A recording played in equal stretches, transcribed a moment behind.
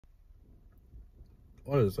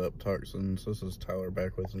What is up, Toxins? This is Tyler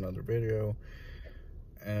back with another video.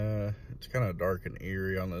 It's kind of dark and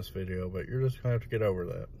eerie on this video, but you're just gonna have to get over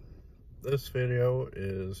that. This video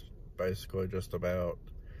is basically just about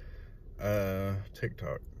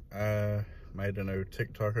TikTok. I made a new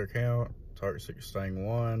TikTok account,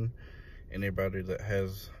 Toxic1. Anybody that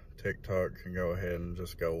has TikTok can go ahead and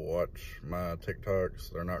just go watch my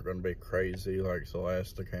TikToks. They're not going to be crazy like the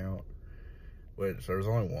last account, which there's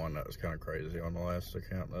only one that was kind of crazy on the last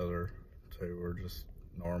account. The other two were just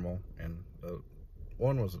normal, and the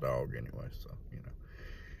one was a dog anyway, so you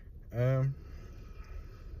know.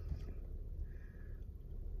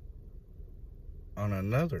 On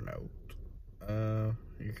another note,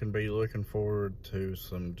 you can be looking forward to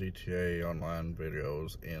some GTA Online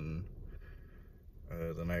videos in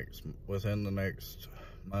within the next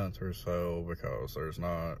month or so, because there's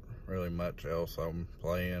not really much else I'm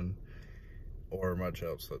playing or much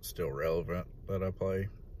else that's still relevant that I play.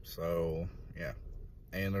 So yeah,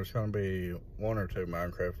 and there's going to be 1 or 2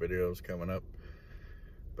 Minecraft videos coming up,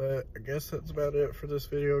 but I guess that's about it for this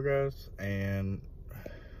video, guys. And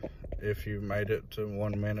if you made it to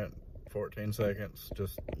 1 minute 14 seconds,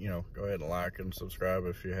 just go ahead and like and subscribe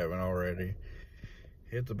if you haven't already.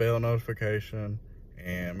 Hit the bell notification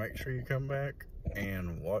and make sure you come back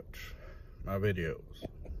and watch my videos.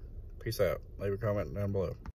 Peace out. Leave a comment down below.